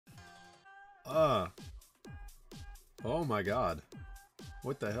Oh my god.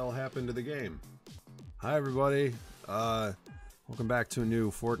 What the hell happened to the game? Hi everybody. Welcome back to a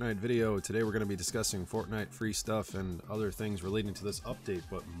new Fortnite video. Today we're going to be discussing Fortnite free stuff and other things relating to this update,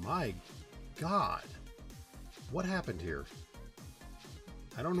 but my god. What happened here?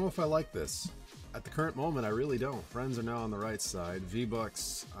 I don't know if I like this. At the current moment, I really don't. Friends are now on the right side.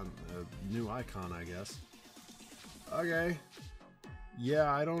 V-Bucks on a new icon, I guess. Okay.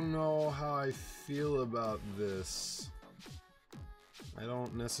 Yeah, I don't know how I feel about this. I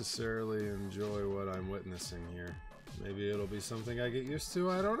don't necessarily enjoy what I'm witnessing here. Maybe it'll be something I get used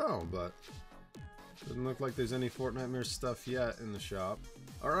to, I don't know, but doesn't look like there's any Fortnitemares stuff yet in the shop.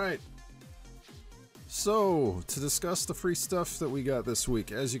 Alright. So, to discuss the free stuff that we got this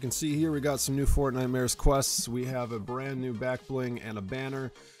week, as you can see here, we got some new Fortnitemares quests. We have a brand new back bling and a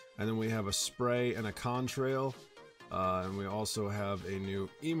banner, and then we have a spray and a contrail, and we also have a new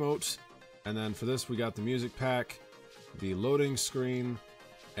emote, and then for this we got the music pack, the loading screen,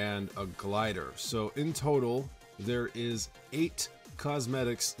 and a glider. So in total, there is 8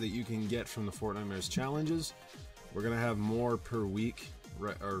 cosmetics that you can get from the Fortnitemares challenges. We're gonna have more per week,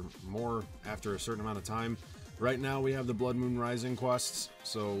 or more after a certain amount of time. Right now we have the Blood Moon Rising quests,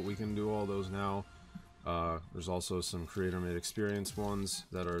 so we can do all those now. There's also some creator made experience ones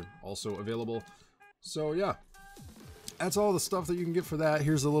that are also available. So yeah, that's all the stuff that you can get for that.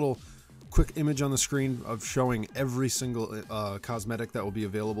 Here's a little quick image on the screen of showing every single cosmetic that will be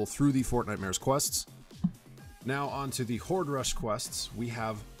available through the Fortnitemares quests. Now onto the Horde Rush quests. We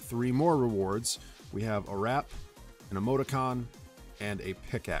have 3 more rewards. We have a wrap, an emoticon, and a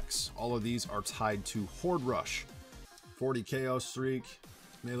pickaxe. All of these are tied to Horde Rush. 40 KO streak,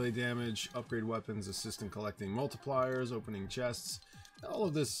 melee damage, upgrade weapons, assist in collecting multipliers, opening chests. All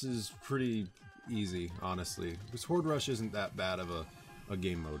of this is pretty easy, honestly, because Horde Rush isn't that bad of a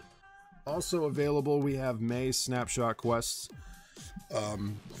game mode. Also available, we have May Snapshot quests.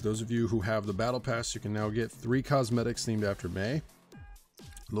 For those of you who have the Battle Pass, you can now get 3 cosmetics themed after May.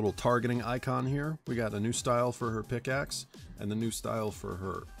 Little targeting icon here. We got a new style for her pickaxe and the new style for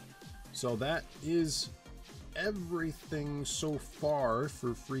her. So that is everything so far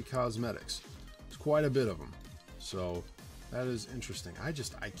for free cosmetics. It's quite a bit of them. So that is interesting. I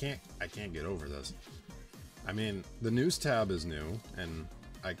can't get over this. I mean, the news tab is new and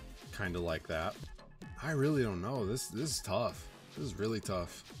I kind of like that. I really don't know. This is tough. This is really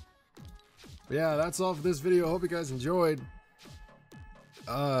tough. But yeah, that's all for this video. Hope you guys enjoyed.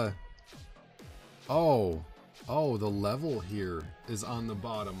 Oh, the level here is on the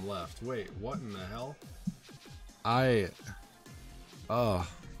bottom left. Wait, what in the hell? Oh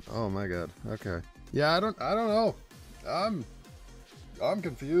my god. Okay. Yeah, I don't know. I'm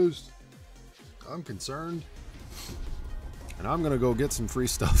confused. I'm concerned. And I'm gonna go get some free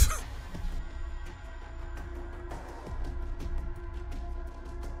stuff.